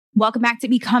Welcome back to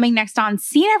Becoming Next on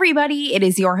Scene, everybody. It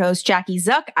is your host, Jackie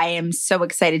Zook. I am so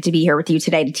excited to be here with you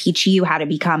today to teach you how to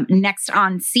become next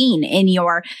on scene in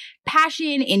your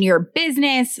passion, in your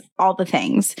business, all the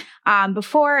things.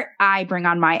 Before I bring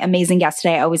on my amazing guest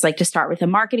today, I always like to start with a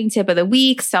marketing tip of the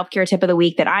week, self-care tip of the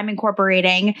week that I'm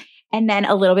incorporating, and then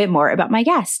a little bit more about my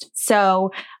guest.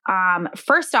 So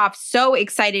first off, so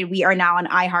excited. We are now on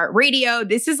iHeartRadio.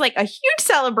 This is like a huge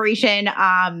celebration.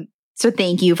 So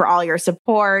thank you for all your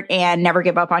support and never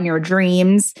give up on your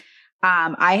dreams.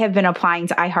 I have been applying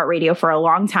to iHeartRadio for a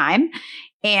long time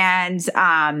and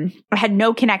I had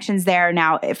no connections there.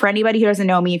 Now, for anybody who doesn't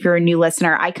know me, if you're a new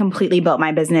listener, I completely built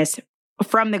my business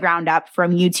from the ground up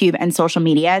from YouTube and social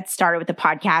media. It started with a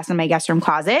podcast in my guest room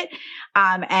closet.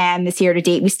 And this year to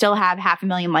date, we still have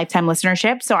 500,000 lifetime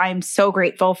listenership. So I'm so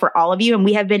grateful for all of you. And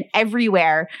we have been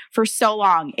everywhere for so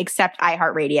long except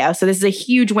iHeartRadio. So this is a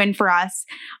huge win for us.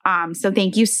 So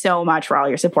thank you so much for all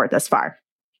your support thus far.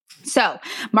 So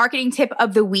marketing tip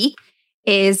of the week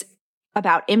is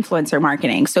about influencer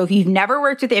marketing. So if you've never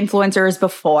worked with influencers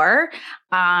before,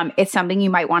 it's something you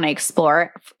might want to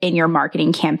explore in your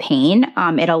marketing campaign.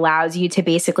 It allows you to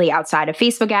basically, outside of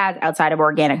Facebook ads, outside of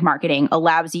organic marketing,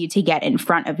 allows you to get in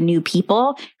front of new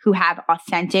people who have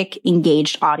authentic,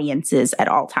 engaged audiences at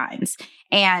all times.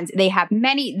 And they have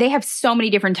so many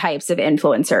different types of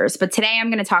influencers. But today I'm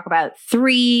going to talk about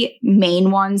 3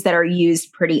 main ones that are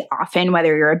used pretty often,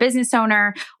 whether you're a business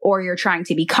owner or you're trying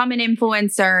to become an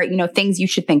influencer, things you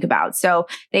should think about. So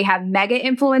they have mega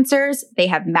influencers, they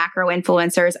have macro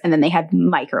influencers, and then they have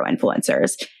micro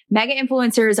influencers. Mega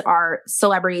influencers are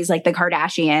celebrities like the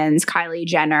Kardashians, Kylie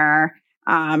Jenner,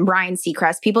 Ryan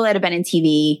Seacrest, people that have been in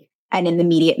TV and in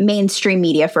the mainstream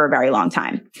media for a very long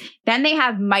time. Then they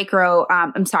have macro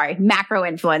influencers.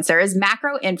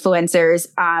 Macro influencers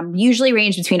usually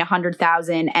range between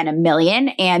 100,000 and 1 million,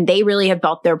 and they really have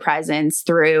built their presence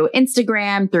through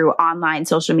Instagram, through online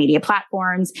social media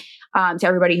platforms. To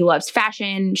everybody who loves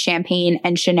fashion, Champagne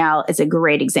and Chanel is a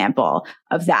great example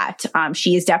of that.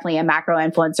 She is definitely a macro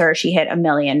influencer. She hit 1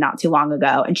 million not too long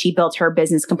ago, and she built her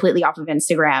business completely off of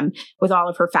Instagram with all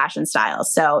of her fashion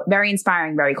styles. So very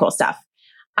inspiring, very cool stuff.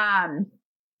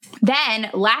 Then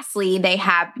lastly, they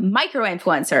have micro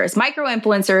influencers. Micro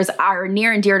influencers are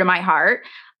near and dear to my heart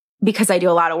because I do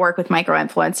a lot of work with micro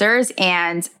influencers,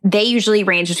 and they usually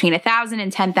range between 1,000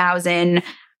 and 10,000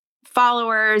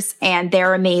 followers, and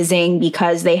they're amazing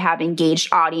because they have engaged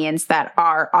audience that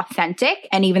are authentic.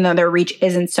 And even though their reach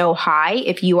isn't so high,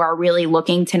 if you are really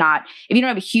looking to if you don't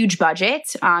have a huge budget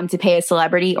to pay a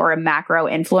celebrity or a macro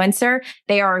influencer,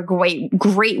 they are a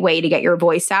great way to get your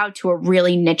voice out to a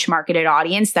really niche marketed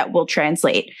audience that will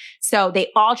translate. So they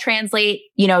all translate,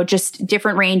 just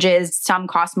different ranges. Some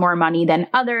cost more money than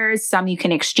others. Some you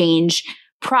can exchange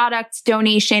product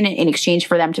donation in exchange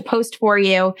for them to post for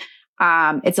you.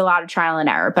 It's a lot of trial and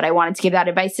error, but I wanted to give that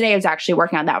advice today. I was actually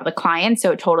working on that with a client,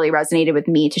 so it totally resonated with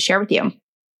me to share with you.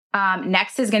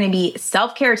 Next is going to be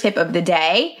self-care tip of the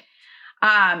day.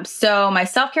 So my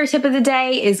self-care tip of the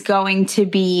day is going to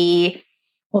be,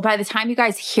 by the time you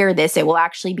guys hear this, it will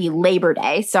actually be Labor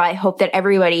Day. So I hope that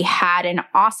everybody had an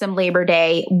awesome Labor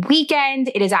Day weekend.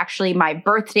 It is actually my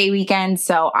birthday weekend,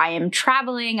 so I am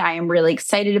traveling. I am really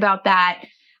excited about that.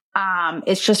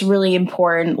 It's just really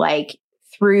important,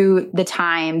 through the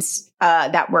times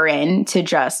that we're in, to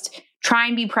just try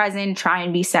and be present, try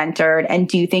and be centered, and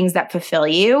do things that fulfill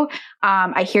you.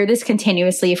 I hear this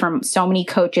continuously from so many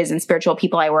coaches and spiritual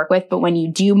people I work with, but when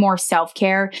you do more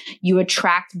self-care, you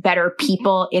attract better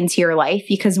people into your life,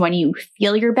 because when you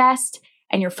feel your best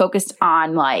and you're focused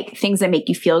on things that make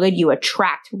you feel good, you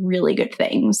attract really good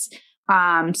things.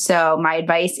 So my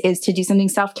advice is to do something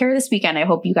self-care this weekend. I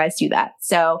hope you guys do that.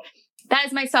 So that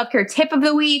is my self-care tip of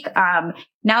the week.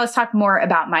 Now let's talk more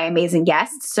about my amazing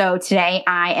guests. So today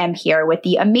I am here with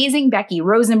the amazing Becky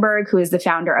Rosenberg, who is the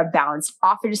founder of Balanced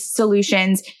Office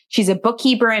Solutions. She's a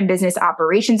bookkeeper and business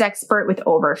operations expert with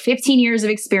over 15 years of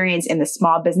experience in the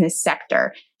small business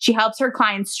sector. She helps her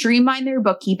clients streamline their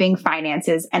bookkeeping,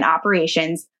 finances, and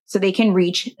operations so they can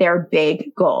reach their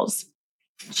big goals.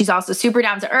 She's also super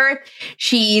down to earth.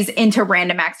 She's into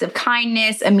random acts of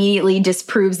kindness, immediately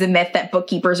disproves the myth that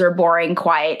bookkeepers are boring,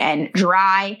 quiet, and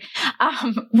dry.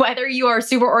 Whether you are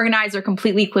super organized or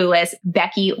completely clueless,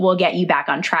 Becky will get you back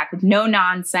on track with no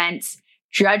nonsense,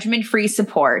 judgment-free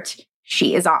support.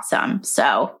 She is awesome.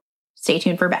 So stay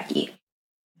tuned for Becky.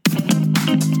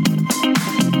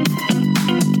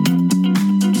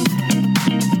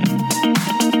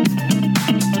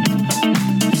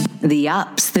 The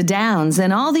ups, the downs,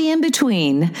 and all the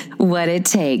in-between. What it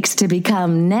takes to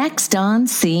become next on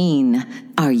scene.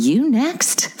 Are you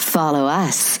next? Follow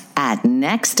us at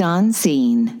Next On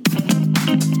Scene.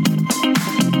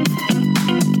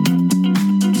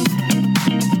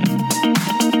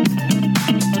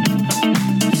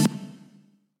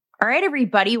 All right,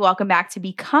 everybody, welcome back to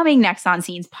Becoming Next On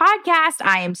Scene's podcast.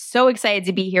 I am so excited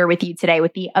to be here with you today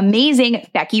with the amazing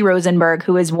Becky Rosenberg,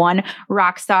 who is one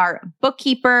rockstar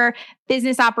bookkeeper,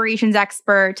 business operations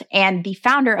expert, and the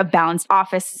founder of Balanced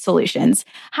Office Solutions.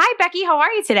 Hi, Becky. How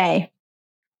are you today?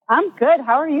 I'm good.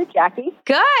 How are you, Jackie?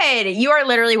 Good. You are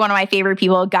literally one of my favorite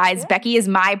people. Guys, yeah. Becky is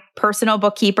my personal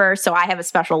bookkeeper, so I have a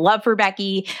special love for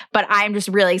Becky, but I'm just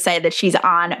really excited that she's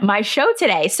on my show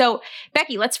today. So,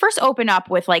 Becky, let's first open up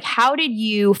with how did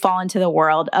you fall into the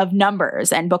world of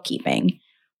numbers and bookkeeping?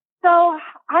 So,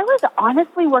 I was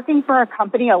honestly working for a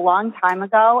company a long time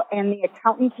ago, and the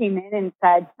accountant came in and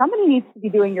said, somebody needs to be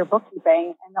doing your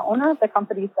bookkeeping. And the owner of the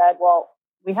company said, well,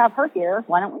 we have her here.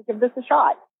 Why don't we give this a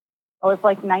shot? I was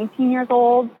 19 years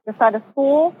old, just out of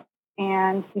school,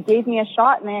 and he gave me a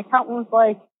shot, and the accountant was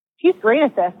like, she's great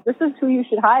at this. This is who you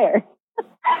should hire.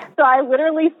 So I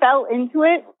literally fell into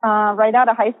it right out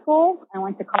of high school. I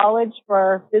went to college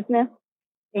for business,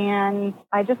 and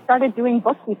I just started doing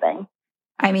bookkeeping.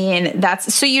 I mean,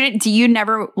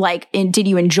 did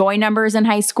you enjoy numbers in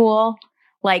high school?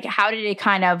 How did it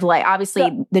kind of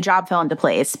obviously the job fell into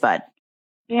place, but.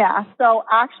 Yeah. So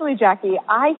actually, Jackie,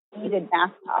 I hated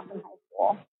math class in high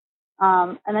school.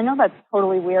 And I know that's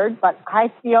totally weird, but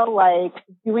I feel like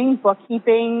doing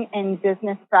bookkeeping and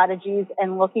business strategies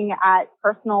and looking at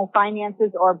personal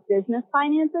finances or business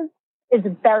finances is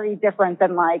very different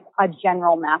than a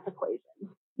general math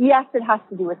equation. Yes, it has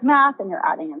to do with math, and you're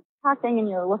adding and subtracting, and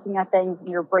you're looking at things, and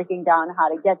you're breaking down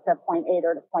how to get to point A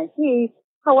or to point B.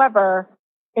 However,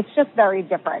 it's just very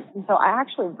different. And so I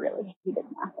actually really hated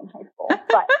math in high school,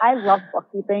 but I love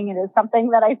bookkeeping. It is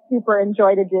something that I super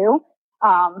enjoy to do.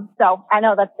 So I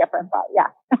know that's different, but yeah.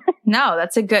 No,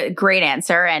 that's a great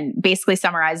answer. And basically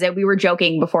summarize it. We were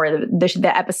joking before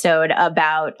the episode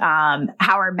about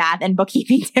how are math and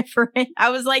bookkeeping different. I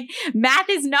was like, math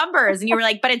is numbers. And you were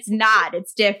like, but it's not.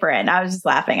 It's different. I was just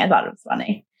laughing. I thought it was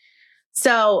funny.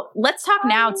 So let's talk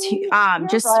now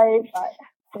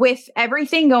with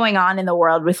everything going on in the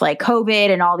world with COVID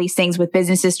and all these things with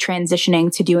businesses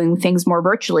transitioning to doing things more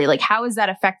virtually, how has that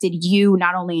affected you,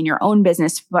 not only in your own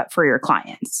business, but for your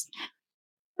clients?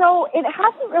 So it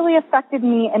hasn't really affected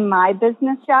me in my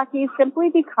business, Jackie, simply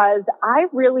because I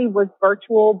really was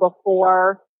virtual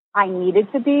before I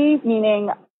needed to be,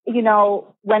 meaning,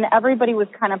 when everybody was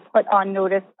kind of put on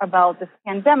notice about this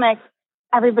pandemic,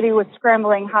 everybody was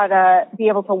scrambling how to be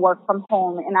able to work from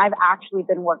home. And I've actually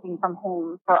been working from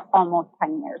home for almost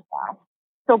 10 years now.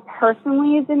 So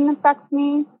personally, it didn't affect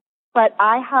me, but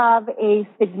I have a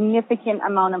significant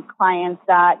amount of clients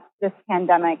that this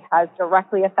pandemic has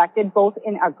directly affected, both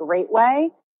in a great way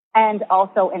and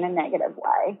also in a negative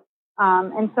way.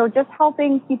 And so just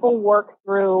helping people work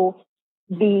through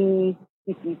the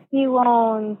PPP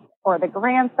loans or the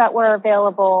grants that were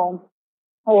available,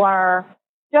 or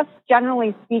just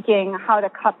generally speaking, how to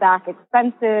cut back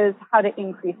expenses, how to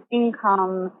increase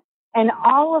income, and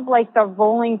all of the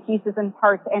rolling pieces and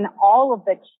parts and all of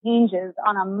the changes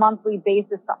on a monthly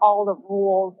basis to all the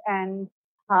rules and,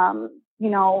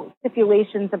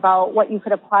 stipulations about what you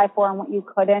could apply for and what you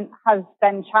couldn't has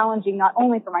been challenging, not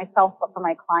only for myself, but for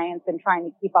my clients and trying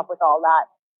to keep up with all that.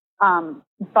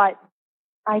 But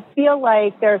I feel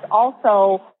like there's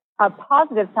also a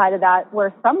positive side of that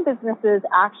where some businesses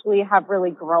actually have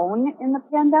really grown in the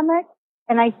pandemic.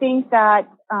 And I think that,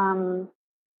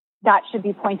 that should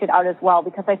be pointed out as well,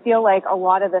 because I feel like a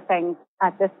lot of the things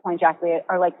at this point, Jackie,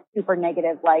 are super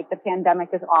negative. The pandemic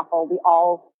is awful. We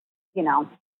all,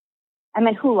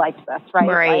 who likes this, right?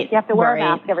 Right. You have to wear a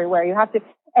mask everywhere. You have to,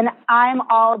 and I'm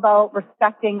all about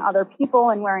respecting other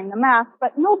people and wearing the mask,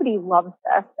 but nobody loves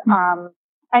this.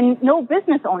 And no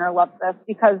business owner loves this,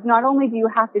 because not only do you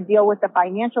have to deal with the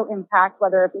financial impact,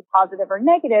 whether it be positive or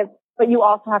negative, but you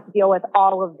also have to deal with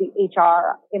all of the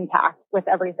HR impact with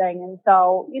everything. And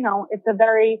so, it's a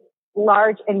very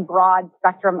large and broad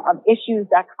spectrum of issues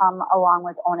that come along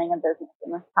with owning a business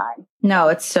in this time. No,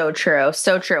 it's so true.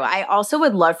 So true. I also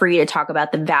would love for you to talk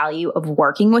about the value of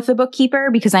working with a bookkeeper,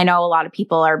 because I know a lot of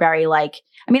people are very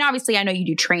obviously I know you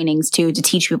do trainings too to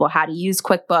teach people how to use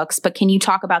QuickBooks, but can you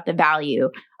talk about the value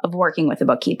of working with a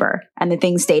bookkeeper and the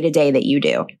things day to day that you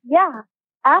do? Yeah,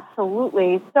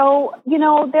 absolutely. So,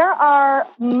 there are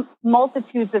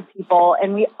multitudes of people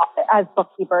and we as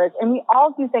bookkeepers, and we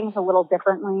all do things a little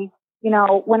differently.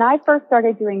 When I first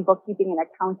started doing bookkeeping and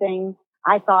accounting,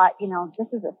 I thought, this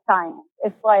is a science.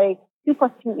 It's 2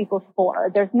 + 2 =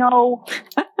 4. There's no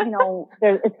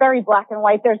it's very black and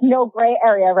white. There's no gray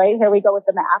area, right? Here we go with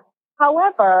the math.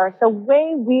 However, the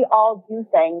way we all do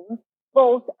things,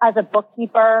 both as a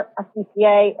bookkeeper, a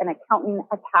CPA, an accountant,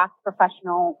 a tax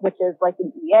professional, which is like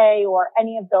an EA or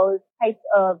any of those types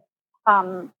of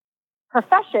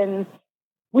professions,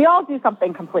 we all do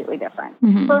something completely different.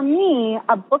 Mm-hmm. For me,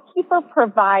 a bookkeeper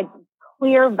provides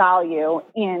clear value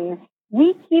in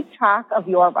we keep track of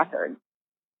your records.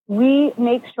 We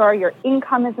make sure your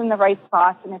income is in the right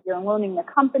spots, and if you're loaning the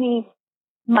company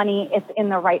money, it's in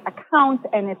the right account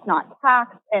and it's not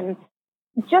taxed, and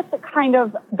just kind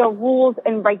of the rules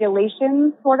and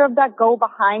regulations sort of that go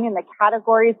behind in the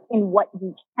categories in what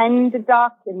you can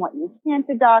deduct and what you can't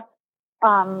deduct,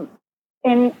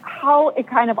 and how it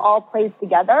kind of all plays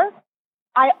together.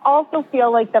 I also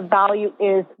feel like the value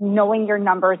is knowing your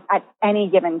numbers at any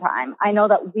given time. I know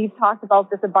that we've talked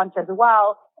about this a bunch as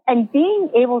well, and being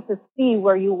able to see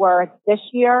where you were this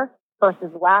year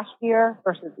versus last year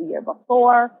versus the year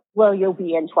before, where you'll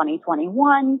be in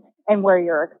 2021 and where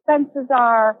your expenses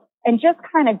are, and just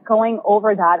kind of going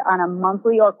over that on a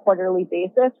monthly or quarterly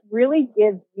basis really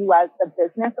gives you as the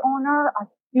business owner a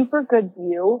super good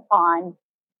view on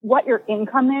what your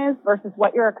income is versus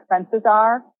what your expenses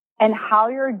are and how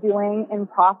you're doing in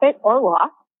profit or loss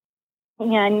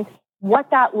and what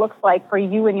that looks like for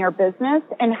you and your business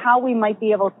and how we might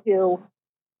be able to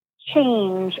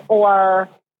change or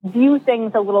view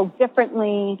things a little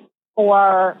differently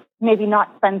or maybe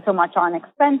not spend so much on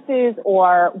expenses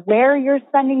or where you're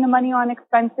spending the money on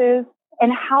expenses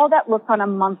and how that looks on a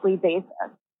monthly basis.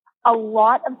 A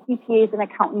lot of CPAs and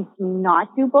accountants do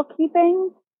not do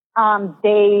bookkeeping.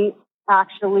 They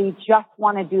actually just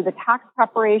want to do the tax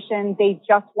preparation. They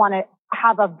just want to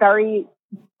have a very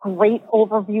great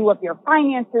overview of your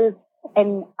finances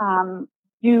and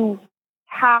do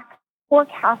tax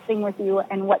forecasting with you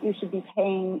and what you should be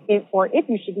paying if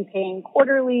you should be paying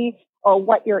quarterly or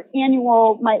what your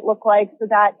annual might look like so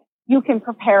that you can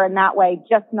prepare in that way,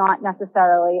 just not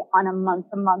necessarily on a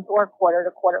month-to-month or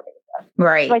quarter-to-quarter basis.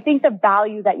 Right. So I think the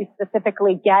value that you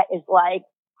specifically get is like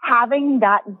having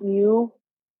that view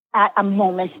at a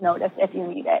moment's notice if you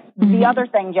need it. Mm-hmm. The other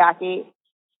thing, Jackie,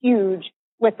 huge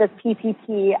with this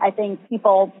PPP, I think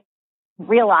people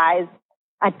realize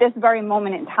at this very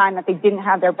moment in time that they didn't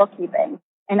have their bookkeeping.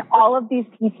 And all of these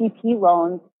PPP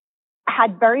loans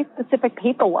had very specific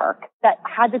paperwork that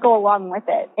had to go along with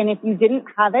it. And if you didn't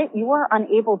have it, you were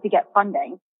unable to get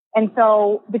funding. And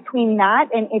so between that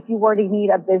and if you were to need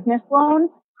a business loan,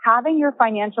 having your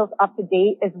financials up to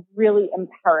date is really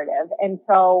imperative. And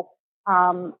so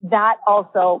that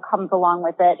also comes along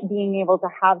with it, being able to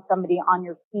have somebody on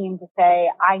your team to say,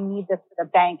 I need this for the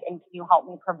bank and can you help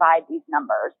me provide these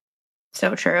numbers?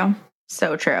 So true.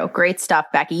 So true. Great stuff,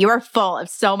 Becky. You are full of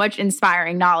so much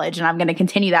inspiring knowledge, and I'm going to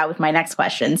continue that with my next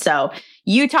question. So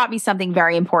you taught me something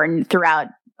very important throughout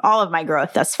all of my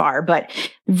growth thus far, but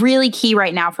really key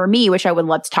right now for me, which I would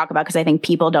love to talk about because I think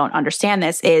people don't understand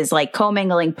this, is like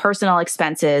commingling personal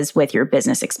expenses with your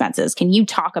business expenses. Can you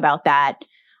talk about that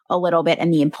a little bit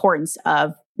and the importance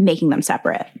of making them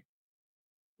separate?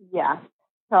 Yeah.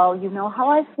 So you know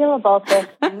how I feel about this.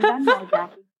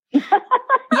 Jackie.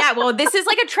 Yeah, well, this is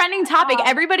like a trending topic.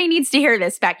 Everybody needs to hear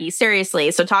this, Becky.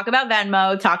 Seriously. So talk about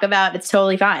Venmo. It's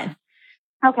totally fine.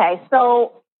 Okay.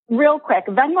 So real quick,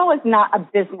 Venmo is not a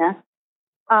business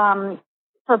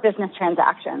for business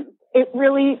transactions. It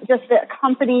really just the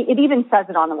company, it even says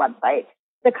it on the website.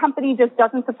 The company just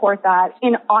doesn't support that.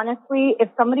 And honestly, if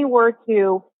somebody were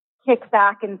to kick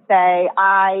back and say,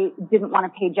 I didn't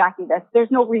want to pay Jackie this,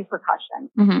 there's no repercussion.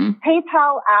 Mm-hmm.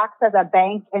 PayPal acts as a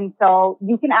bank. And so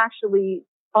you can actually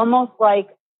almost like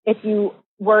if you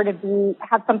were to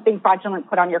have something fraudulent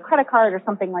put on your credit card or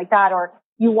something like that, or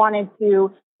you wanted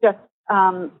to just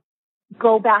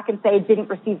go back and say didn't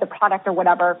receive the product or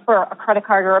whatever for a credit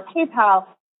card or a PayPal,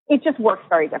 it just works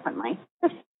very differently.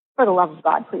 Just for the love of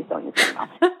God, please don't use Venmo.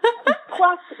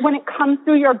 Plus, when it comes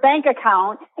through your bank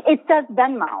account, it says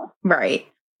Venmo. Right.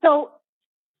 So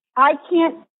I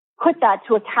can't put that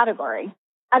to a category.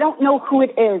 I don't know who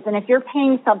it is. And if you're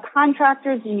paying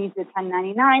subcontractors, you need to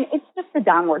 1099. It's just a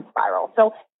downward spiral.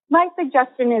 So my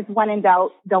suggestion is when in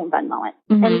doubt, don't Venmo it.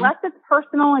 Mm-hmm. Unless it's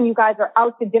personal and you guys are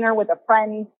out to dinner with a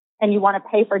friend and you want to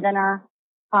pay for dinner,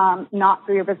 not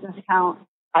through your business account,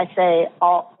 I say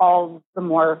all the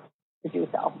more to do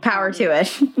so. Power to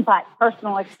it. But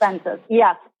personal expenses,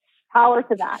 yes, power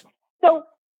to that. So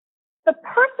the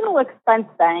personal expense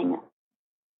thing,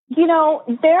 you know,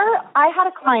 I had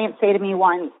a client say to me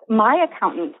once, my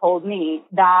accountant told me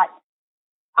that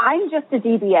I'm just a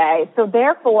DBA, so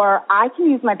therefore I can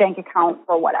use my bank account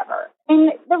for whatever.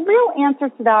 And the real answer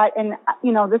to that, and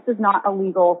this is not a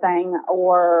legal thing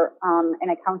or an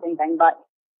accounting thing, but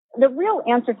the real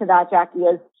answer to that, Jackie,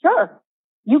 is sure,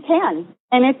 you can.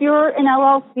 And if you're an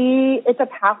LLC, it's a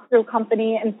pass-through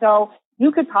company, and so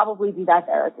you could probably do that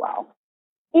there as well.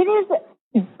 It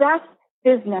is best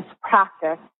business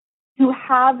practice to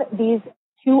have these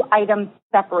two items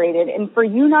separated and for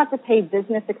you not to pay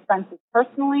business expenses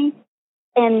personally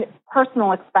and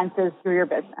personal expenses through your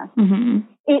business. Mm-hmm.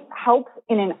 It helps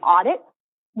in an audit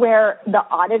where the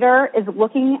auditor is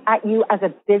looking at you as a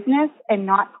business and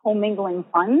not commingling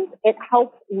funds. It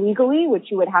helps legally, which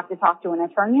you would have to talk to an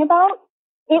attorney about.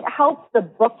 It helps the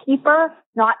bookkeeper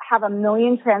not have a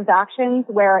million transactions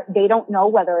where they don't know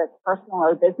whether it's personal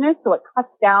or business. So it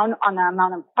cuts down on the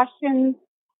amount of questions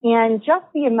and just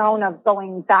the amount of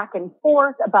going back and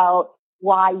forth about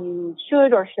why you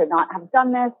should or should not have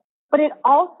done this. But it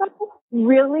also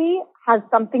really has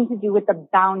something to do with the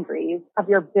boundaries of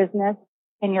your business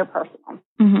and your personal.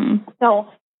 Mm-hmm. So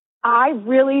I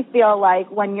really feel like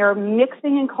when you're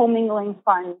mixing and commingling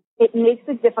funds, it makes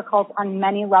it difficult on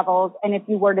many levels. And if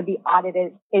you were to be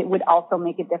audited, it would also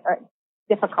make it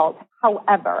difficult.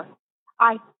 However,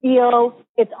 I feel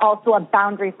it's also a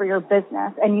boundary for your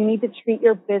business, and you need to treat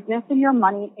your business and your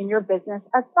money in your business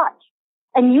as such.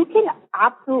 And you can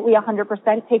absolutely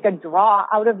 100% take a draw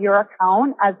out of your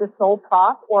account as a sole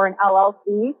prop or an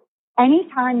LLC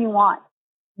anytime you want.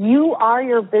 You are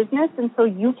your business, and so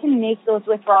you can make those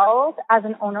withdrawals as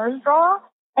an owner's draw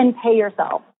and pay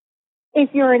yourself.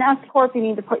 If you're an S Corp, you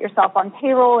need to put yourself on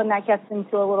payroll, and that gets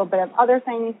into a little bit of other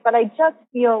things. But I just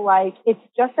feel like it's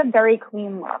just a very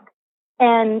clean look,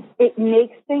 and it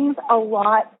makes things a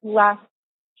lot less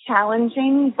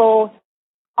challenging, both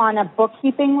on a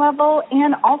bookkeeping level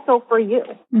and also for you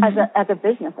as a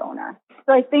business owner.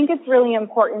 So I think it's really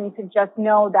important to just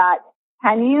know that,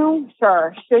 can you?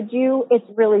 Sure. Should you? It's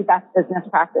really best business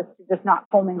practice to just not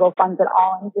commingle funds at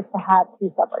all and just to have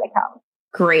two separate accounts.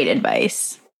 Great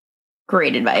advice.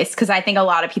 Great advice. Because I think a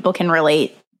lot of people can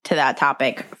relate to that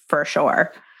topic for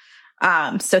sure.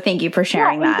 So thank you for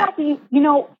sharing that. Exactly.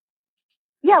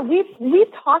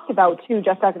 We've talked about too,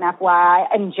 just as an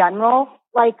FYI in general,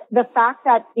 like the fact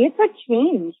that it's a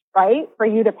change, right? For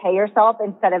you to pay yourself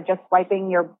instead of just swiping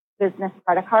your business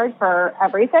credit card for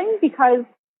everything, because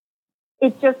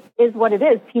it just is what it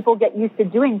is. People get used to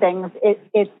doing things.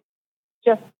 It's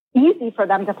just easy for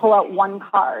them to pull out one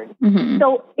card. Mm-hmm.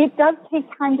 So it does take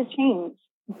time to change,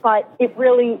 but it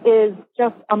really is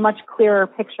just a much clearer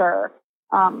picture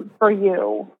for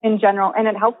you in general. And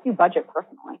it helps you budget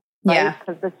personally, right? Yeah.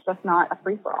 Because it's just not a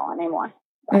free-for-all anymore.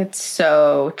 It's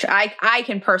so, I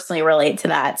can personally relate to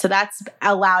that. So that's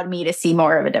allowed me to see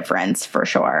more of a difference for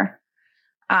sure.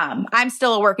 I'm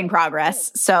still a work in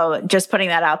progress. So just putting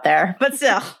that out there, but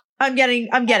still I'm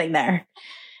getting there.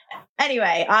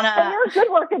 Anyway, and you're a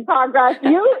good work in progress.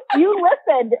 You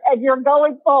listened and you're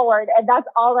going forward, and that's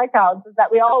all that counts, is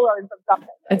that we all learn from something.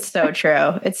 Right? It's so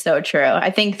true. It's so true. I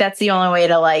think that's the only way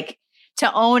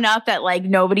to own up that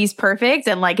nobody's perfect,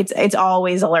 and it's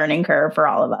always a learning curve for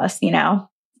all of us,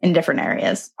 in different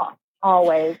areas.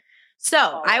 Always. So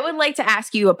I would like to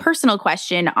ask you a personal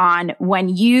question on when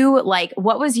you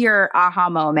what was your aha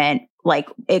moment?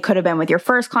 It could have been with your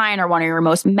first client or one of your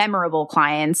most memorable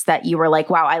clients that you were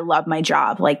like, wow, I love my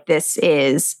job. This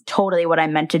is totally what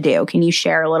I'm meant to do. Can you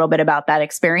share a little bit about that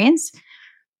experience?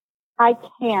 I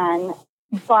can,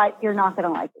 but you're not going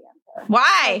to like the answer.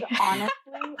 Why? Because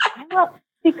honestly,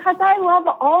 because I love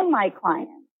all my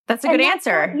clients. That's a good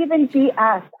answer. Not even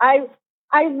BS.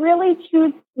 I really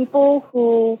choose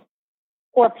people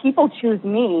or people choose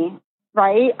me,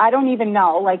 right? I don't even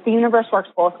know. The universe works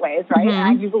both ways, right? Mm-hmm.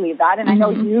 And I do believe that. And I know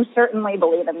you certainly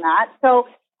believe in that. So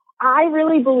I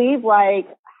really believe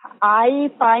I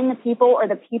find the people, or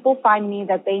the people find me,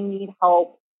 that they need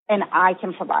help, and I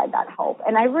can provide that help.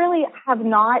 And I really have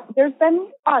not, there's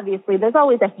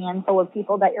always a handful of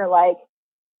people that you're like,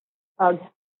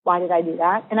 why did I do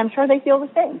that? And I'm sure they feel the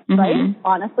same, right?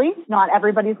 Honestly, not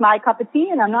everybody's my cup of tea,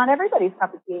 and I'm not everybody's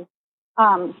cup of tea.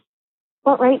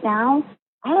 But right now,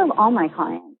 I love all my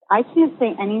clients. I can't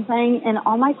say anything, and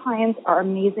all my clients are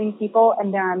amazing people,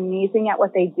 and they're amazing at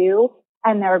what they do,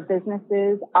 and their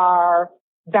businesses are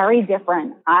very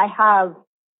different. I have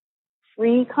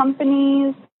 3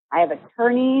 companies. I have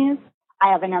attorneys.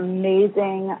 I have an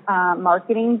amazing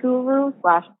marketing guru /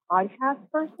 podcast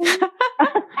person.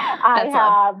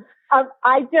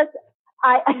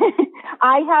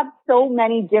 I have so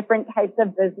many different types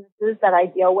of businesses that I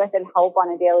deal with and help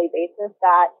on a daily basis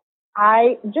that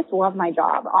I just love my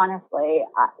job, honestly.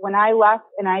 When I left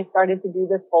and I started to do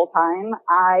this full time,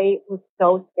 I was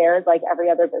so scared, like every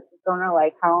other business owner,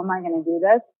 like, how am I going to do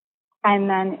this? And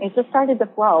then it just started to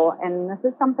flow. And this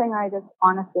is something I just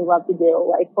honestly love to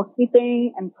do. Like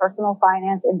bookkeeping and personal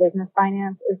finance and business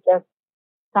finance is just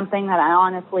something that I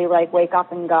honestly like wake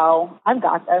up and go, I've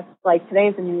got this. Like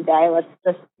today's a new day. Let's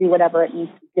just do whatever it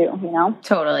needs to do, you know?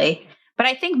 Totally. But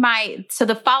I think so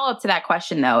the follow-up to that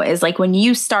question though, is like when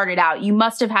you started out, you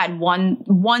must have had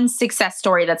one success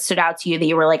story that stood out to you that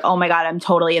you were like, oh my God, I'm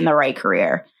totally in the right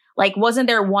career. Like, wasn't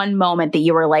there one moment that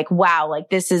you were like, wow, like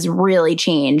this has really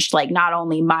changed, like not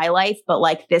only my life, but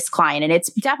like this client? And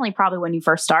it's definitely probably when you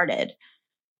first started.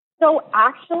 So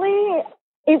actually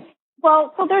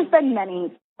so there's been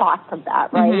many thoughts of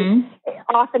that, right?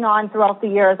 Mm-hmm. Off and on throughout the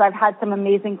years, I've had some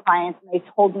amazing clients and they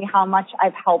told me how much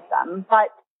I've helped them. But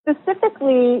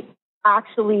specifically,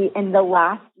 actually in the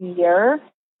last year,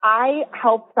 I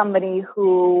helped somebody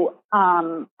who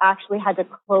actually had to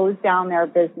close down their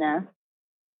business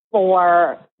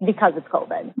because of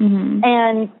COVID. Mm-hmm.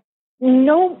 And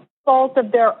no fault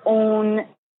of their own.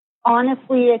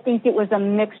 Honestly, I think it was a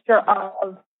mixture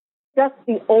of just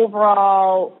the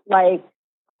overall, like,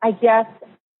 I guess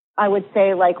I would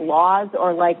say like laws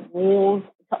or like rules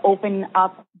to open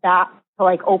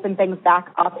things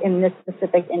back up in this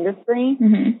specific industry.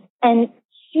 Mm-hmm. And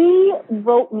she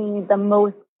wrote me the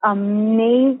most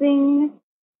amazing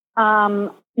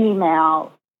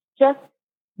email, just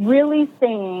really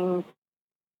saying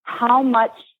how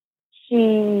much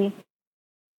she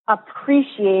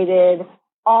appreciated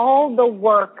all the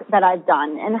work that I've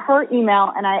done. In her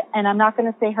email, and I'm not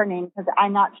going to say her name because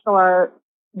I'm not sure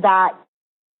that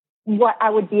what I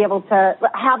would be able to.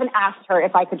 I haven't asked her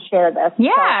if I could share this.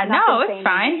 Yeah, so no, it's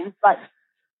fine. Names, but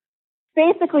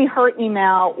basically, her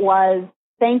email was,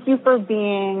 "Thank you for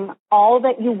being all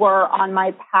that you were on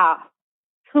my path.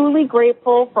 Truly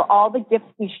grateful for all the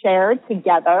gifts we shared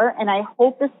together, and I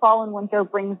hope this fall and winter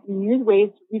brings new ways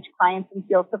to reach clients and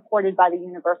feel supported by the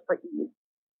universe for ease."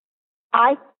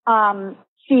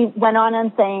 She went on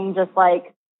and saying just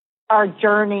like our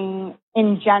journey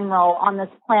in general on this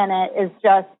planet is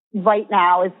just right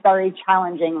now is very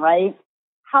challenging, right?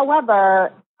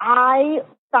 However, I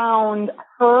found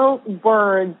her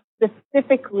words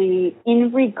specifically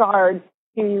in regards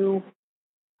to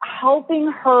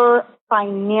helping her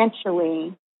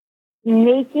financially,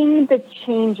 making the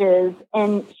changes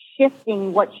and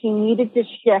shifting what she needed to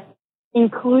shift,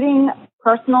 including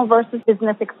personal versus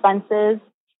business expenses,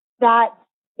 that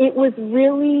it was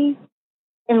really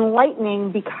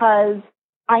enlightening because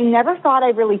I never thought I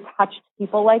really touched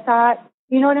people like that.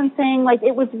 You know what I'm saying? Like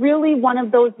it was really one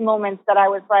of those moments that I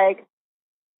was like,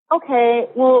 okay,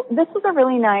 well, this was a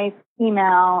really nice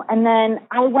email. And then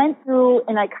I went through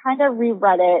and I kind of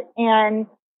reread it. And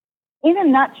in a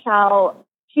nutshell,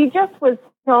 she just was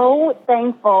so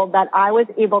thankful that I was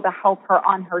able to help her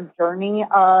on her journey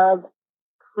of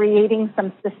creating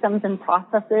some systems and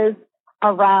processes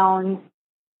around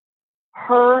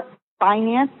her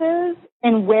finances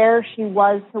and where she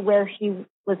was to where she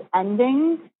was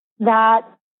ending, that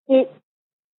it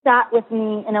sat with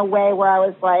me in a way where I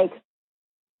was like,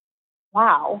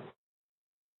 wow,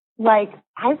 like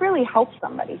I really helped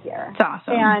somebody here. That's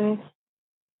awesome. And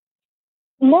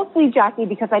mostly, Jackie,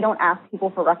 because I don't ask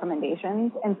people for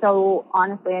recommendations. And so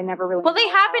honestly, I never really. Well, they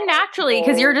happen naturally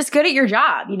because you're just good at your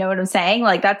job. You know what I'm saying?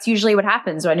 Like that's usually what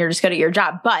happens when you're just good at your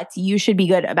job, but you should be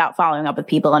good about following up with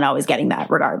people and always getting that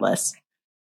regardless.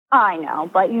 I know,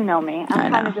 but you know me.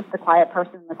 I'm kind of just the quiet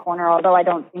person in the corner, although I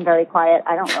don't seem very quiet.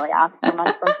 I don't really ask for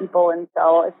much from people. And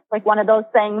so it's like one of those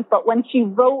things. But when she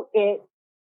wrote it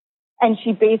and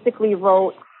she basically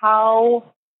wrote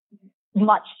how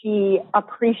much she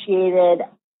appreciated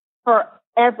for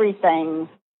everything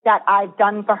that I've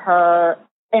done for her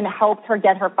and helped her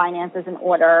get her finances in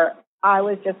order, I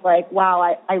was just like,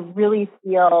 wow, I really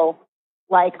feel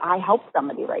like I helped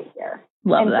somebody right here.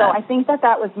 Love that. So I think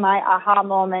that was my aha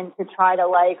moment to try to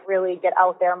like really get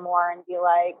out there more and be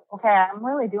like, okay, I'm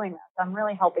really doing this. I'm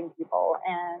really helping people.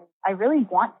 And I really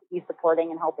want to be supporting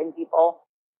and helping people.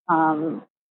 And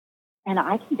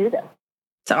I can do this.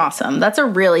 It's awesome. That's a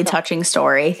really touching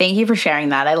story. Thank you for sharing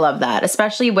that. I love that,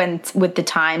 especially with the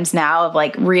times now of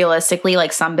like realistically,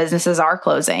 like some businesses are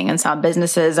closing and some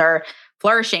businesses are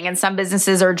flourishing and some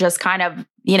businesses are just kind of,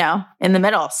 you know, in the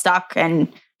middle, stuck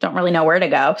and don't really know where to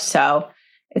go. So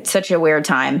it's such a weird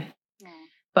time,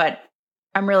 but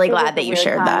I'm really glad that you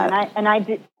shared that. And I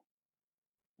did.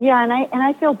 Yeah. And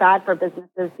I feel bad for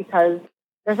businesses because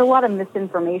there's a lot of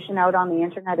misinformation out on the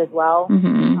internet as well.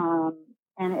 Mm-hmm.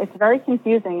 And it's very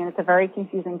confusing and it's a very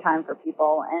confusing time for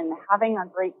people, and having a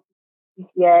great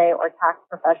CPA or tax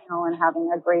professional and having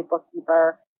a great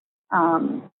bookkeeper.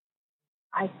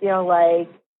 I feel like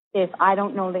if I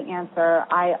don't know the answer,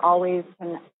 I always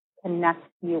can connect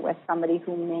you with somebody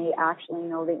who may actually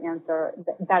know the answer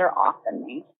better off than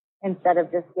me, instead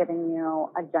of just giving you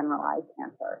a generalized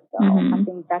answer. So I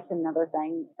think that's another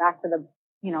thing, back to the,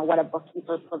 what a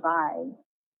bookkeeper provides,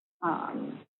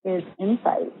 is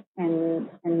insight and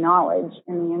knowledge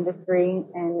in the industry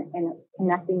and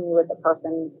connecting you with a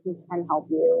person who can help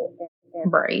you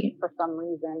if right. for some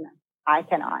reason I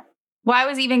cannot. Well, I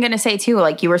was even going to say too,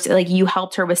 like you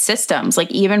helped her with systems, like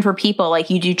even for people,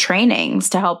 like you do trainings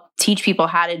to help teach people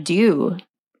how to do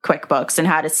QuickBooks and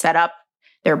how to set up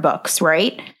their books,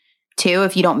 right? Too,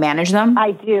 if you don't manage them.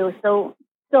 I do. So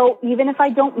even if I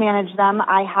don't manage them,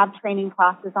 I have training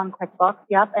classes on QuickBooks.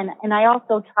 Yep. And I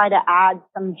also try to add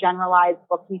some generalized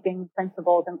bookkeeping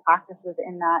principles and practices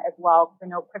in that as well. So I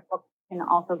know QuickBooks can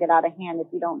also get out of hand if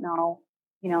you don't know,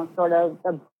 sort of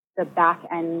the back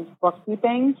end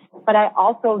bookkeeping. But I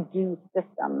also do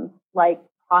systems, like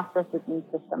processes and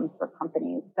systems for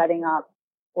companies, setting up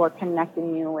or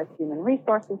connecting you with human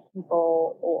resources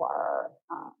people or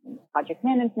project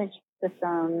management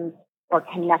systems, or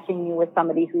connecting you with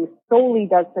somebody who solely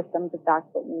does systems if that's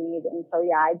what you need. And so,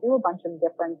 yeah, I do a bunch of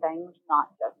different things, not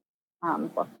just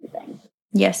bookkeeping.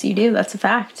 Yes, you do. That's a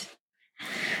fact.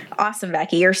 Awesome,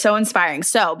 Becky. You're so inspiring.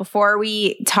 So before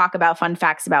we talk about fun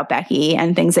facts about Becky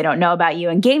and things they don't know about you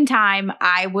in game time,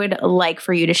 I would like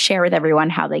for you to share with everyone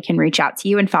how they can reach out to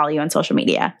you and follow you on social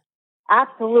media.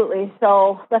 Absolutely.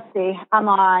 So let's see. I'm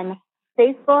on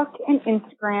Facebook and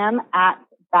Instagram at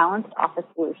Balanced Office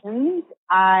Solutions.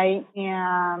 I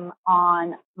am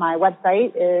on my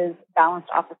website is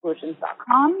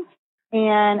balancedofficesolutions.com.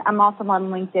 And I'm also on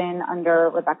LinkedIn under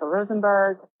Rebecca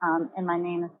Rosenberg. And my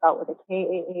name is spelled with a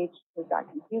K-A-H, because that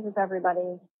confuses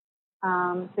everybody.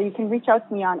 So you can reach out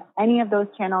to me on any of those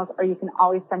channels, or you can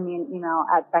always send me an email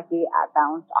at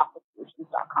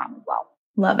becky@balancedofficesolutions.com as well.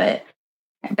 Love it.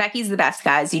 Becky's the best,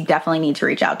 guys. You definitely need to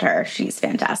reach out to her. She's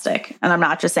fantastic. And I'm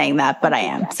not just saying that, but I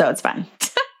am. So it's fun.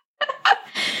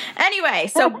 Anyway,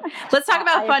 so let's talk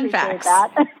about fun facts.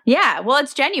 Yeah, well,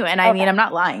 it's genuine. I mean, I'm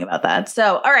not lying about that.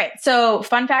 So, all right. So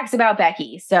fun facts about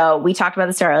Becky. So we talked about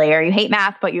this earlier. You hate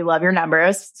math, but you love your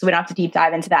numbers. So we don't have to deep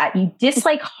dive into that. You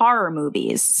dislike horror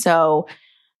movies. So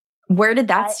where did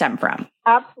that stem from?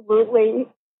 Absolutely.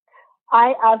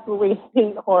 I absolutely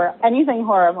hate anything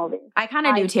horror movies. I kind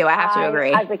of do too. I have to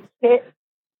agree. As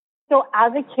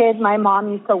a kid, my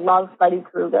mom used to love Freddy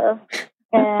Krueger.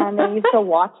 And I used to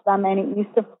watch them, and it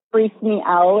used to freak me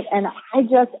out. And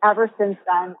ever since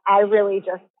then, I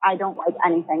don't like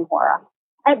anything horror.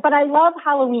 But I love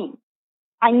Halloween.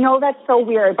 I know that's so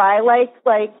weird, but I like,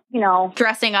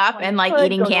 dressing up and like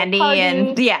eating candy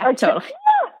and totally.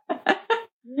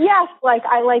 Yes,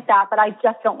 I like that, but I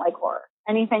just don't like horror.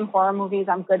 Anything horror movies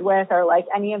I'm good with, or like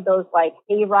any of those like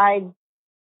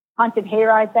haunted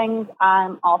hayride things,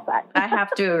 I'm all set. I have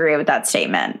to agree with that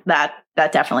statement. That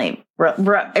definitely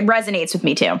resonates with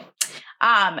me too.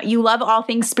 You love all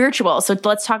things spiritual. So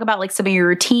let's talk about like some of your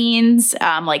routines.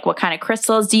 Like what kind of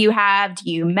crystals do you have?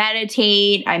 Do you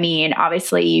meditate? I mean,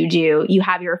 obviously you do. You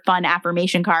have your fun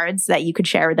affirmation cards that you could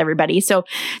share with everybody. So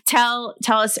tell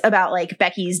us about like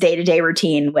Becky's day-to-day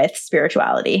routine with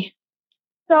spirituality.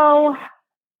 So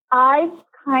I've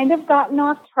kind of gotten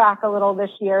off track a little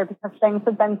this year because things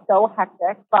have been so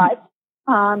hectic, but,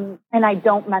 and I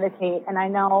don't meditate. And I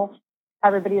know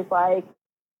everybody is like,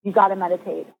 you got to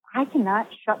meditate. I cannot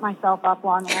shut myself up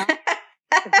long enough to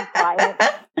be quiet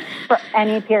for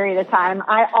any period of time.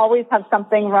 I always have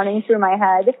something running through my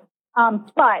head.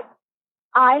 But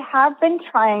I have been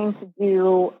trying to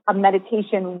do a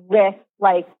meditation with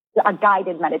like a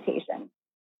guided meditation.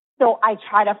 So I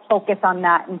try to focus on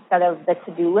that instead of the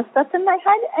to-do list that's in my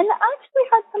head. And I actually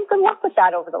had some good luck with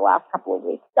that over the last couple of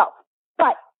weeks. So,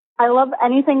 but I love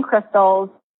anything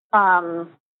crystals. I'm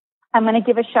going to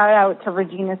give a shout out to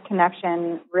Regina's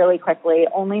Connection really quickly,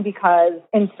 only because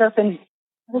in what is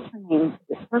her name?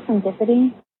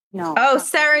 Serendipity? No. Oh,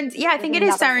 I think it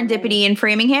is Serendipity in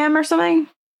Framingham or something.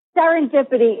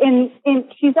 Serendipity.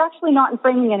 She's actually not in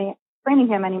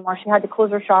Framingham anymore. She had to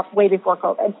close her shop way before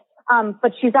COVID.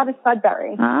 But she's out of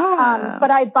Sudbury.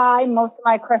 But I buy most of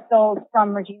my crystals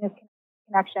from Regina's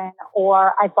Connection,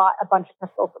 or I bought a bunch of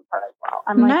crystals from her as well.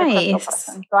 I'm like a crystal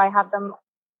person. So I have them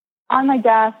on my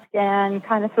desk and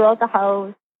kind of throughout the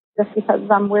house just because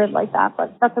I'm weird like that,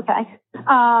 but that's okay.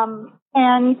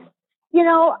 And,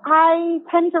 I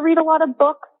tend to read a lot of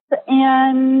books,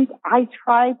 and I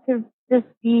try to just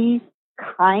be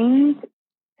kind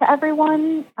to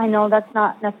everyone. I know that's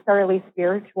not necessarily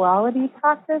spirituality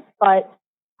practice, but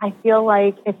I feel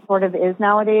like it sort of is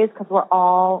nowadays because we're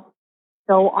all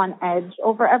so on edge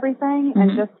over everything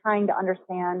and just trying to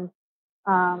understand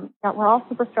that we're all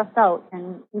super stressed out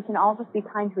and we can all just be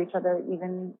kind to each other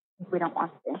even if we don't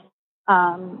want to.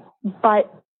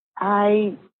 But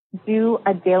I do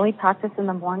a daily practice in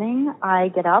the morning. I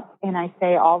get up and I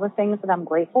say all the things that I'm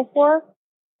grateful for.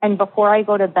 And before I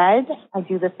go to bed, I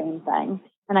do the same thing.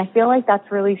 And I feel like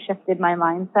that's really shifted my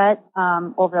mindset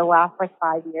over the last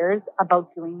 5 years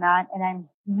about doing that. And I'm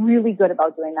really good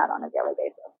about doing that on a daily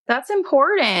basis. That's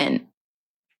important.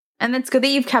 And it's good that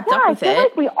you've kept up with it. I feel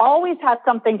like we always have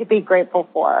something to be grateful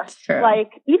for. True. Like,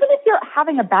 even if you're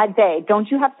having a bad day, don't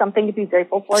you have something to be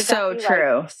grateful for? So Jackie?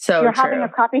 true. Like, so you're true. having a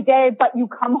crappy day, but you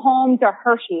come home to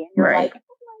Hershey and you're like,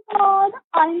 oh my God,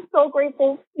 I'm so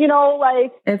grateful.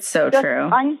 It's so true.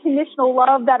 Unconditional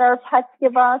love that our pets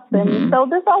give us. And so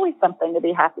there's always something to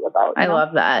be happy about. I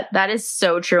love that. That is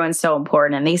so true and so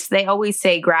important. And they always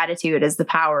say gratitude is the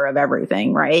power of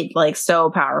everything, right? Like,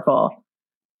 so powerful.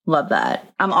 Love that.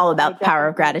 I'm all about the power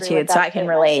of gratitude, so I can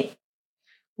relate.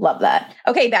 Love that.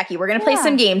 Okay, Becky, we're going to play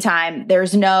some game time.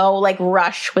 There's no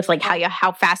rush with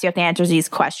how fast you have to answer these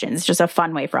questions. It's just a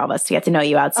fun way for all of us to get to know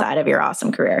you outside of your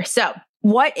awesome career. So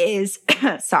what is,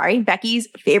 Becky's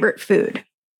favorite food?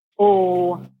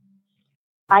 Oh,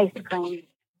 ice cream.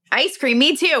 Ice cream.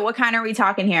 Me too. What kind are we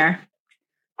talking here?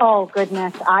 Oh,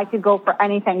 goodness. I could go for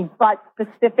anything, but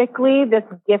specifically this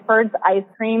Giffords ice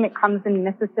cream. It comes in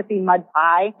Mississippi mud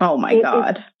pie. Oh, my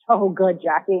God. Is so good,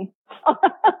 Jackie.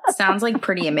 Sounds like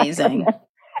pretty amazing.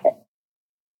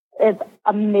 It's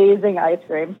amazing ice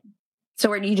cream. So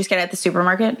where do you just get it at the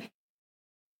supermarket?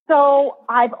 So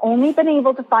I've only been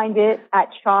able to find it at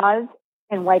Shaw's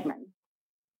and Wegmans.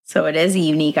 So it is a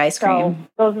unique ice cream.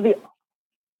 So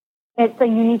it's a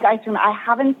unique ice cream. I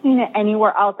haven't seen it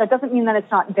anywhere else. That doesn't mean that it's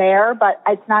not there, but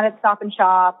it's not at Stop and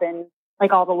Shop and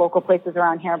all the local places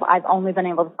around here. But I've only been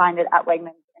able to find it at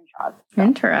Wegmans and Shaw's. So.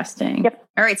 Interesting. Yep.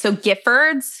 All right. So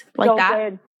Giffords, so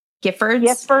that? Good.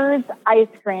 Giffords ice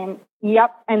cream.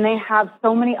 Yep. And they have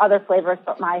so many other flavors,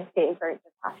 but my favorite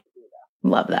just has to be this.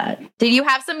 Love that. Did you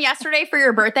have some yesterday for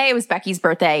your birthday? It was Becky's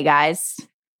birthday, guys.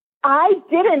 I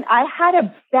didn't. I had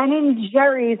a Ben and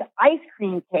Jerry's ice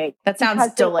cream cake. That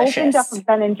sounds delicious. They opened up a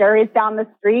Ben and Jerry's down the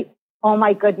street. Oh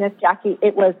my goodness, Jackie.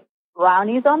 It was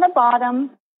brownies on the bottom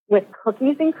with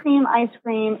cookies and cream ice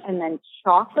cream and then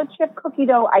chocolate chip cookie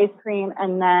dough ice cream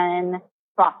and then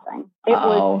frosting. It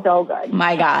was so good.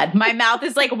 My God. My mouth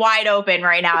is wide open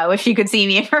right now. I wish you could see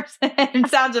me in person. It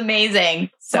sounds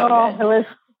amazing. So good.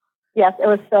 It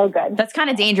was so good. That's kind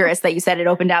of dangerous that you said it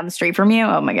opened down the street from you.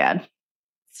 Oh my God.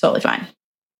 It's totally fine.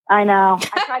 I know.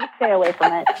 I tried to stay away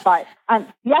from it, but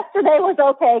yesterday was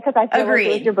okay because I feel like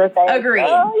it was your birthday. Agreed.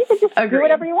 So you can just do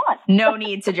whatever you want. No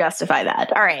need to justify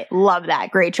that. All right. Love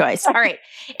that. Great choice. All right.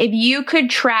 If you could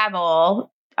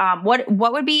travel, what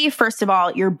would be, first of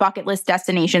all, your bucket list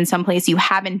destination, someplace you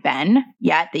haven't been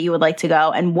yet that you would like to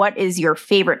go? And what is your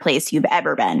favorite place you've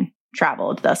ever been,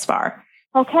 traveled thus far?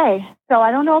 Okay. So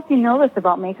I don't know if you know this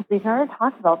about me because we've never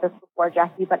talked about this before,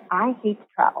 Jackie, but I hate to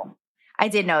travel. I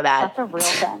did know that. That's a real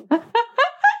thing.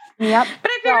 Yep.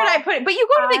 But I figured I'd put it, but you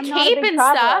go to the Cape and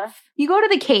stuff. You go to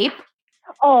the Cape.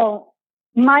 Oh,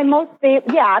 my most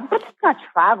favorite, yeah, but it's not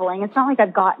traveling. It's not like I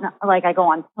go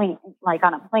on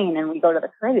on a plane and we go to the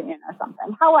Caribbean or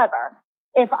something. However,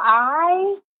 if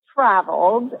I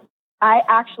traveled, I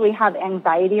actually have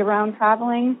anxiety around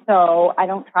traveling. So I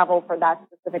don't travel for that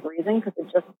specific reason because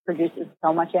it just produces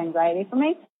so much anxiety for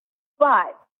me.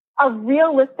 But a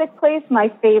realistic place,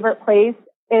 my favorite place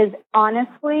is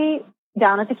honestly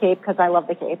down at the Cape because I love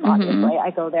the Cape, obviously. I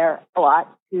go there a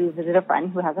lot to visit a friend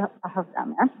who has a house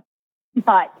down there.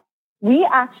 But we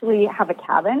actually have a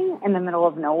cabin in the middle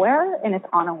of nowhere and it's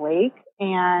on a lake.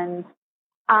 And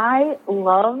I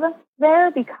love there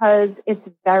because it's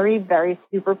very, very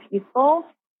super peaceful.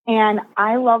 And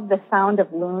I love the sound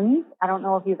of loons. I don't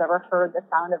know if you've ever heard the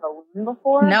sound of a loon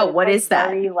before. No, what is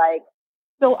that?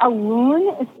 So a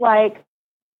loon is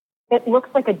it looks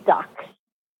like a duck,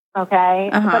 okay?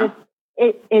 But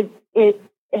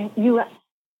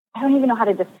I don't even know how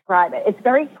to describe it. It's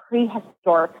very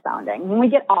prehistoric sounding. When we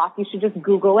get off, you should just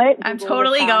Google it. I'm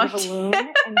totally going to.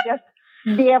 And just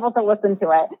be able to listen to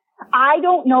it. I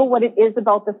don't know what it is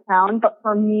about the sound, but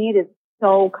for me, it is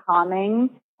so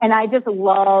calming. And I just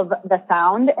love the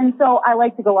sound. And so I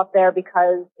like to go up there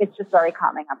because it's just very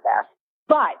calming up there.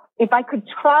 But if I could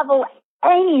travel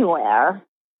anywhere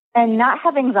and not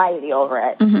have anxiety over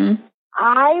it,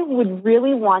 I would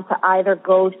really want to either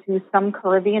go to some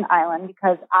Caribbean island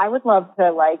because I would love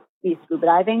to be scuba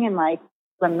diving and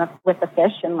swim with the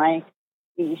fish and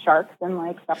sea sharks and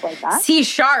like stuff like that. Sea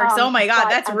sharks. Oh my God.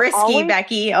 That's risky,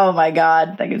 Becky. Oh my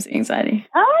God. That gives me anxiety.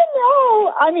 I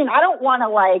know. I mean, I don't want to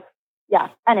like, yeah,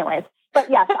 anyways. But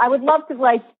yes, I would love to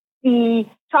like see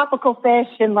tropical fish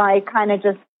and like kind of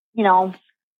just, you know,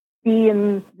 be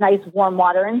in nice warm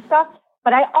water and stuff.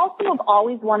 But I also have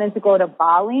always wanted to go to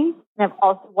Bali, and I've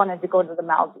also wanted to go to the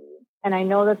Maldives. And I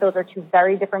know that those are two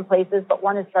very different places, but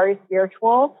one is very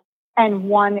spiritual and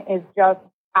one is just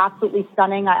absolutely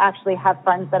stunning. I actually have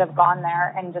friends that have gone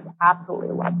there and just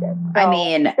absolutely loved it. So I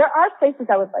mean, there are places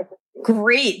I would like to see.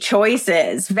 Great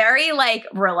choices. Very like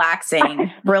relaxing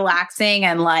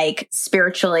and like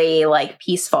spiritually like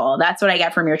peaceful. That's what I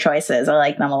get from your choices. I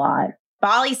like them a lot.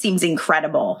 Bali seems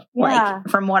incredible. Like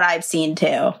from what I've seen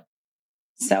too.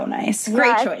 So nice.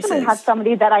 Great choices. I have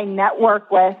somebody that I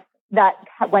network with that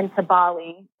went to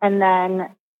Bali and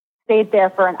then stayed there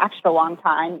for an extra long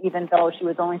time, even though she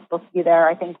was only supposed to be there,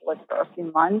 I think, was for a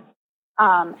few months.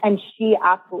 And she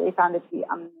absolutely found it to be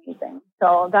amazing.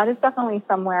 So that is definitely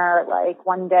somewhere like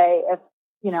one day, if,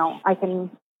 you know, I can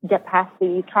get past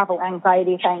the travel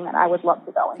anxiety thing, that I would love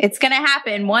to go. It's going to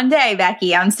happen one day,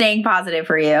 Becky. I'm staying positive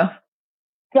for you.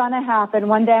 Gonna happen.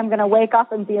 One day I'm going to wake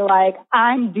up and be like,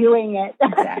 I'm doing it.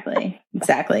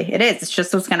 Exactly. It is. It's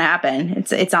just what's going to happen.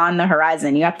 It's on the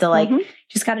horizon. You have to like,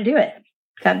 just got to do it.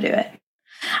 Got to do it.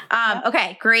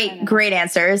 Okay. Great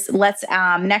answers. Let's,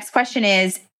 next question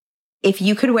is, if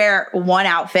you could wear one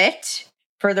outfit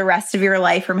for the rest of your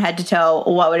life from head to toe,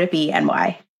 what would it be and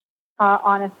why?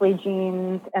 Honestly,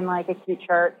 jeans and like a cute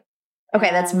shirt. Okay.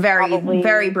 That's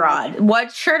very broad.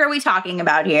 What shirt are we talking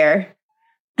about here?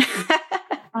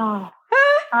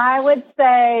 I would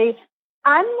say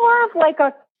I'm more of like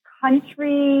a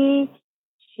country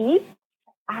chic.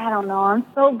 I don't know. I'm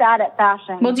so bad at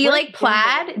fashion. Well, do you like plaid?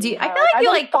 I feel like you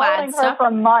like plaid stuff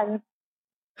for months.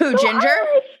 Who, Ginger?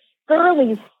 I like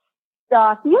girly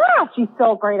stuff. Yeah, she's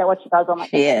so great at what she does. Oh my God.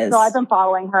 She is. So I've been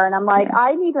following her, and I'm like,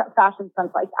 I need a fashion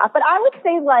sense like that. But I would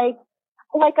say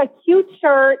like a cute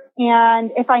shirt,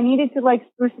 and if I needed to like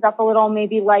spruce it up a little,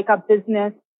 maybe like a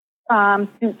business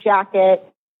suit jacket.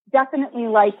 Definitely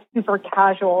like super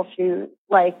casual shoes,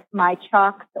 like my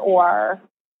Chucks, or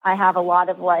I have a lot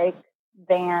of like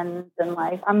Vans, and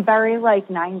like I'm very like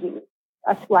 90s.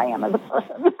 That's who I am as a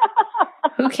person.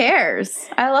 Who cares?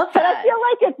 I love that. But I feel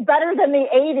like it's better than the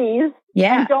 80s.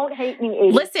 Yeah. And don't hate me,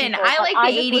 80s. Listen, people, I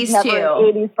like the 80s too.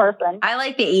 An 80s person. I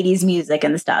like the 80s music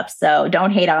and stuff, so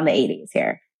don't hate on the 80s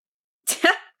here.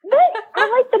 I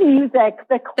like the music,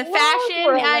 the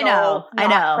fashion. I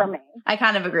know. For me. I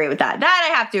kind of agree with that. That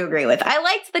I have to agree with. I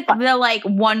liked the like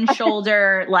one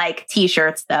shoulder like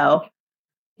t-shirts though.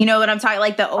 You know what I'm talking?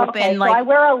 Like the open like. So I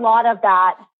wear a lot of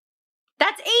that.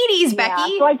 That's 80s,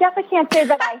 Becky. So I guess I can't say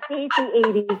that I hate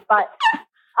the 80s, but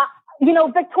you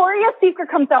know, Victoria's Secret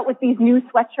comes out with these new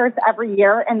sweatshirts every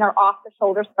year, and they're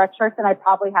off-the-shoulder sweatshirts, and I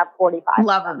probably have 45.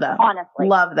 Love them. Honestly.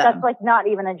 Love them. That's like not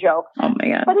even a joke. Oh my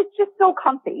God. But it's just so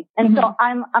comfy. And so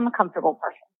I'm a comfortable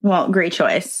person. Well, great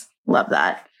choice. Love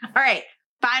that. All right.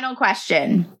 Final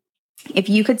question. If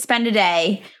you could spend a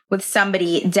day with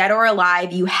somebody dead or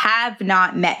alive you have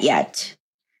not met yet,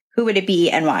 who would it be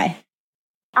and why?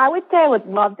 I would say I would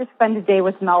love to spend a day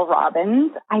with Mel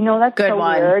Robbins. I know that's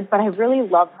weird, but I really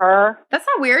love her. That's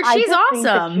not weird. She's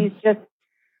awesome.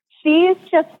 She's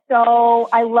just so,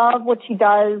 I love what she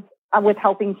does with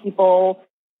helping people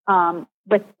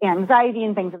with anxiety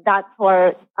and things of that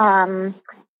sort.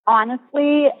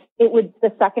 Honestly,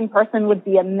 the second person would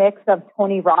be a mix of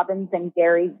Tony Robbins and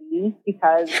Gary Vee,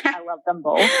 because I love them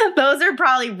both. Those are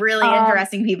probably really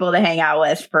interesting people to hang out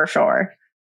with for sure.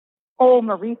 Oh,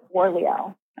 Marie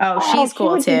Forleo. Oh, she's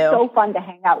cool too. She would be so fun to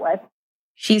hang out with.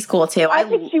 She's cool too. I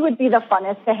think she would be the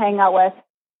funnest to hang out with.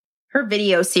 Her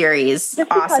video series,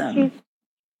 awesome.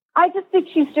 I just think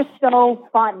she's just so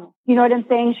fun. You know what I'm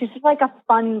saying? She's just like a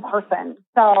fun person.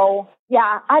 So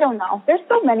yeah, I don't know. There's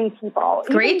so many people.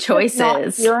 Great choices.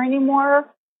 Not here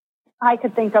anymore. I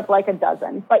could think of like a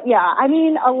dozen. But yeah, I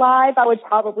mean, alive, I would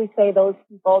probably say those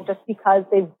people, just because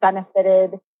they've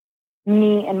benefited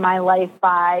me in my life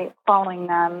by following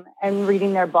them and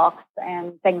reading their books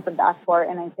and things of that sort.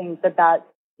 And I think that,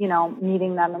 you know,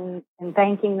 meeting them and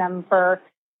thanking them for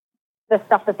the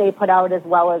stuff that they put out, as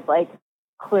well as like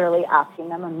clearly asking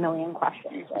them a million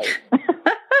questions. Right?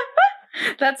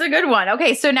 That's a good one.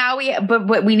 Okay. So now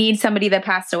but we need somebody that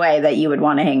passed away that you would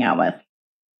want to hang out with.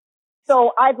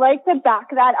 So I'd like to back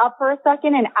that up for a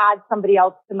second and add somebody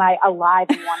else to my alive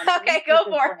and want to Okay, go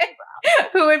for it.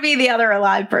 Who would be the other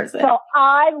alive person? So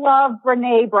I love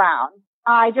Brene Brown.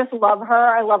 I just love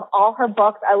her. I love all her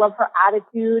books. I love her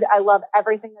attitude. I love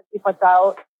everything that she puts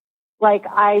out. Like,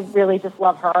 I really just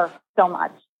love her so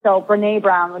much. So Brene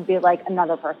Brown would be like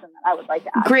another person that I would like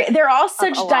to add. Great. They're all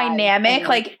such dynamic.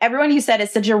 Like everyone you said is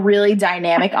such a really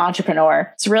dynamic entrepreneur.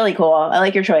 It's really cool. I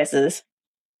like your choices.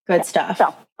 Good stuff.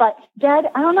 So, but Jed,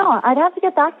 I don't know. I'd have to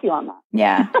get back to you on that.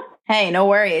 Yeah. Hey, no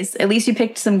worries. At least you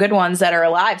picked some good ones that are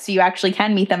alive so you actually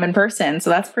can meet them in person.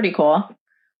 So that's pretty cool.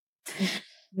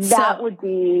 That would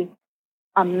be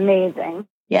amazing.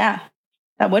 Yeah.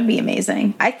 That would be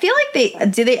amazing. I feel like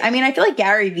I feel like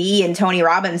Gary Vee and Tony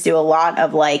Robbins do a lot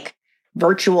of like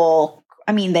virtual,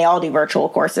 they all do virtual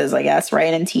courses, I guess,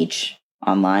 right? And teach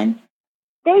online.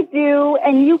 They do.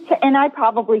 And I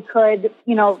probably could,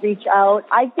 reach out.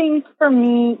 I think for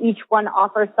me, each one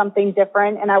offers something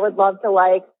different. And I would love to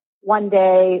like one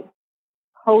day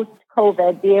post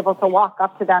COVID, be able to walk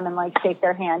up to them and like shake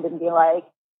their hand and be like,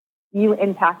 you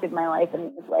impacted my life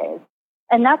in these ways.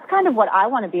 And that's kind of what I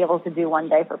want to be able to do one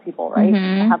day for people, right?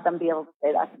 Mm-hmm. Have them be able to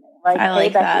say that to me. Like, I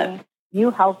like Becky, that.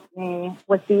 You helped me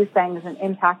with these things and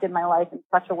impacted my life in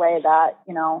such a way that,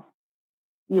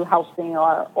 you helped me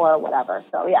or whatever.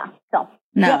 So,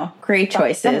 yeah. Great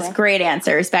choices. Anyway. Great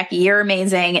answers. Becky, you're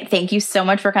amazing. Thank you so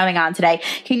much for coming on today.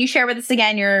 Can you share with us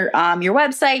again your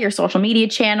website, your social media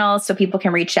channels so people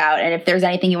can reach out? And if there's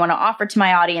anything you want to offer to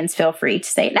my audience, feel free to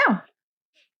say it now.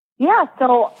 Yeah,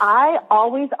 so I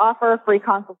always offer a free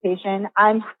consultation.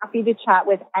 I'm happy to chat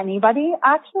with anybody,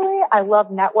 actually. I love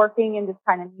networking and just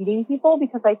kind of meeting people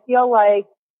because I feel like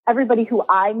everybody who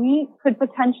I meet could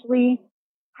potentially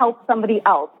help somebody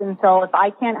else. And so if I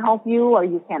can't help you or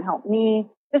you can't help me,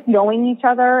 just knowing each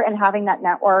other and having that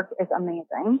network is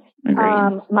amazing.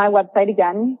 My website,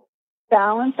 again,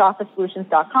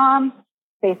 balancedofficesolutions.com,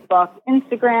 Facebook,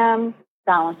 Instagram,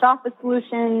 Balanced Office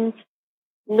Solutions,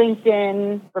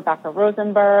 LinkedIn, Rebecca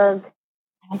Rosenberg.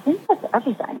 I think that's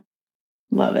everything.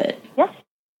 Love it. Yes.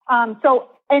 So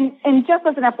just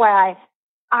as an FYI,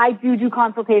 I do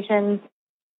consultations.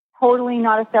 Totally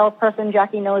not a salesperson.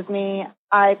 Jackie knows me.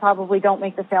 I probably don't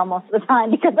make the sale most of the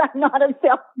time because I'm not a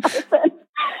salesperson.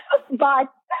 But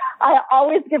I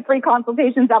always give free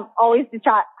consultations. I'm always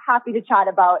happy to chat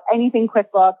about anything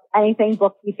QuickBooks, anything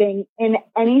bookkeeping, in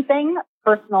anything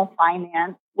personal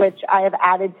finance, which I have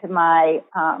added to my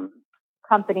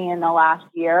company in the last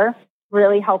year,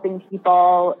 really helping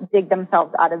people dig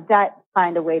themselves out of debt,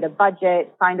 find a way to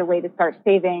budget, find a way to start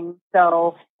saving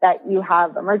so that you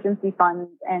have emergency funds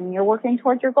and you're working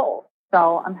towards your goals.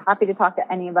 So I'm happy to talk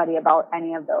to anybody about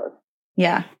any of those.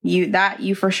 Yeah,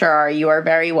 you for sure are. You are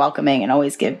very welcoming and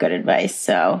always give good advice.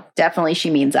 So definitely she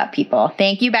means that, people.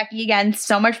 Thank you, Becky, again,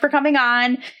 so much for coming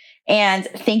on. And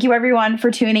thank you, everyone,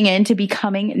 for tuning in to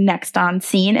Becoming Next on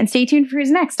Scene. And stay tuned for who's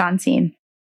next on Scene.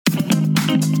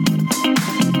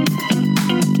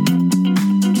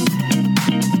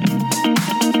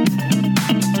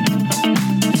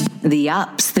 The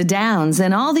ups, the downs,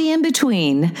 and all the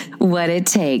in-between. What it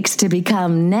takes to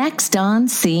become next on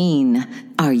scene.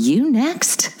 Are you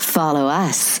next? Follow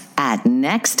us at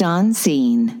Next on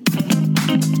Scene.